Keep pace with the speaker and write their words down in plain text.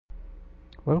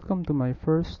Welcome to my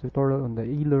first tutorial on the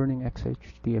e-learning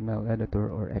XHTML editor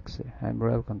or eXe. I'm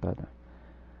Roel Cantada.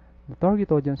 The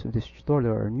target audience of this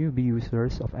tutorial are newbie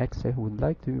users of eXe who would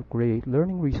like to create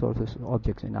learning resources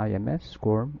objects in IMS,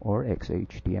 SCORM, or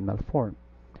XHTML form.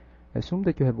 Assume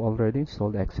that you have already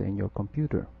installed eXe in your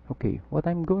computer. Okay, what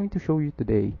I'm going to show you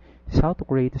today is how to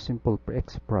create a simple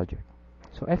eXe project.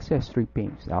 So eXe has three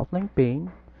panes: the outline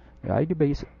pane, the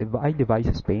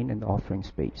iDevices pane, and the authoring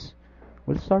space.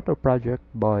 We'll start our project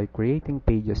by creating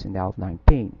pages in the outline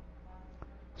pane.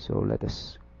 So let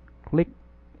us click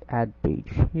add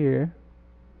page here,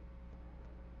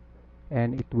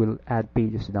 and it will add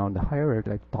pages down the hierarchy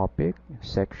like topic,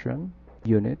 section,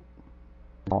 unit,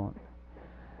 and on.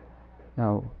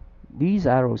 Now these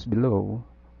arrows below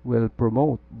will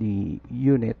promote the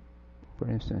unit, for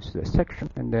instance the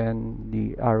section, and then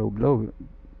the arrow below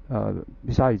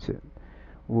besides it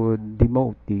would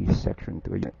demote the section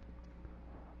to a unit.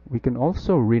 We can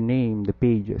also rename the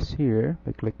pages here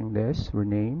by clicking this,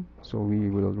 rename. So we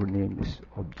will rename this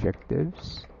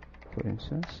objectives, for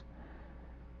instance.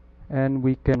 And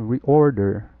we can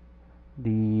reorder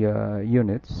the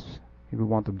units. If we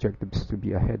want objectives to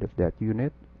be ahead of that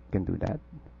unit, we can do that.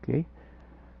 Okay.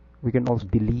 We can also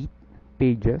delete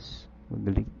pages. We'll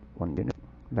delete one unit,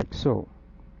 like so.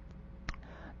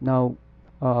 Now,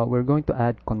 we're going to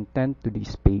add content to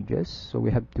these pages. So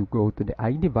we have to go to the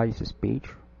iDevices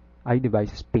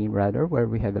pane rather, where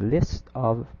we have a list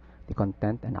of the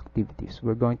content and activities.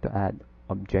 We're going to add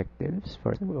objectives.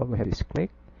 First we have this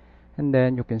click, and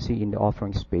then you can see in the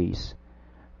authoring space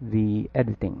the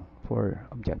editing for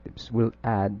objectives. We'll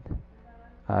add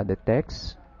the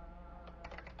text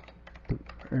to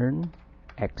earn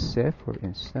eXe, for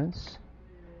instance,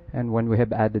 and when we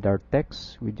have added our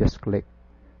text, we just click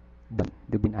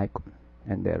the bin icon,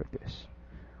 and there it is.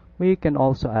 We can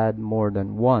also add more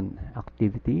than one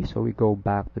activity, so we go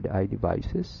back to the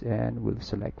iDevices and we'll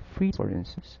select free, for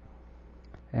instance,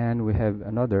 and we have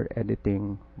another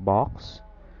editing box.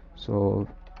 So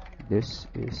this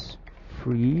is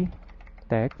free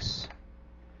text,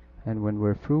 and when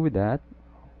we're through with that,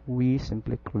 we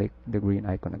simply click the green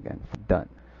icon again for done.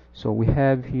 So we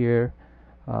have here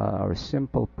our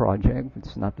simple project.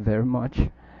 It's not very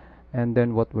much. And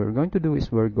then what we're going to do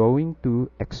is we're going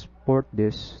to export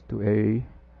this to a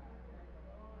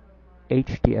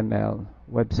HTML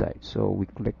website. So we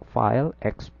click File,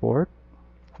 Export,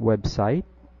 Website,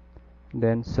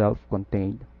 then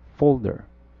Self-Contained Folder.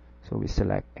 So we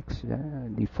select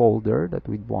the folder that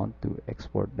we want to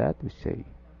export that. We say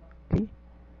OK,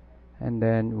 and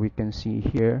then we can see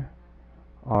here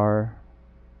our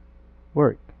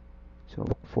work. So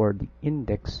look for the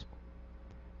index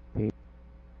page.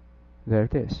 There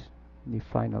it is, the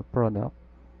final product.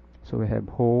 So we have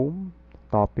home,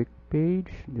 topic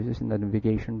page, this is the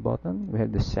navigation button, we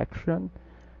have the section,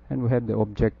 and we have the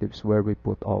objectives where we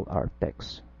put all our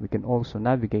text. We can also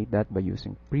navigate that by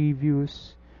using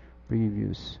previews,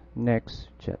 next,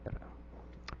 etc.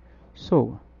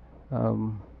 So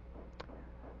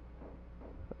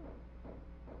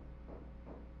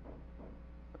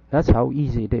that's how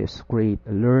easy it is to create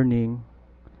a learning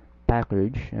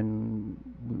package, and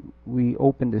we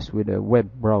open this with a web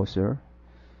browser.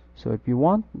 So if you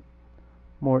want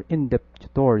more in-depth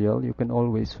tutorial, you can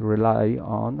always rely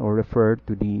on or refer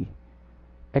to the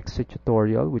eXe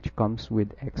tutorial, which comes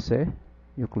with eXe.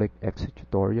 You click eXe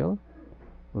tutorial.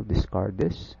 We'll discard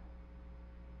this.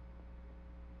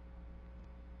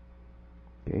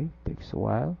 Okay, takes a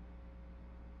while.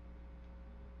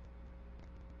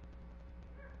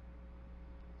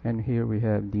 And here we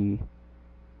have the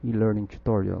e-learning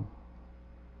tutorial.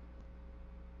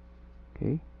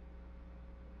 Okay,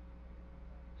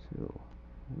 so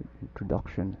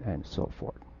introduction and so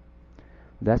forth.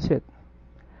 That's it.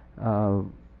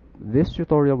 This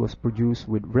tutorial was produced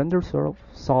with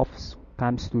RenderSoft's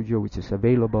Cam Studio, which is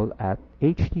available at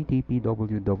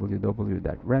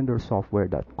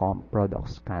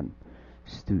http://www.rendersoftware.com/products Cam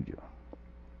Studio.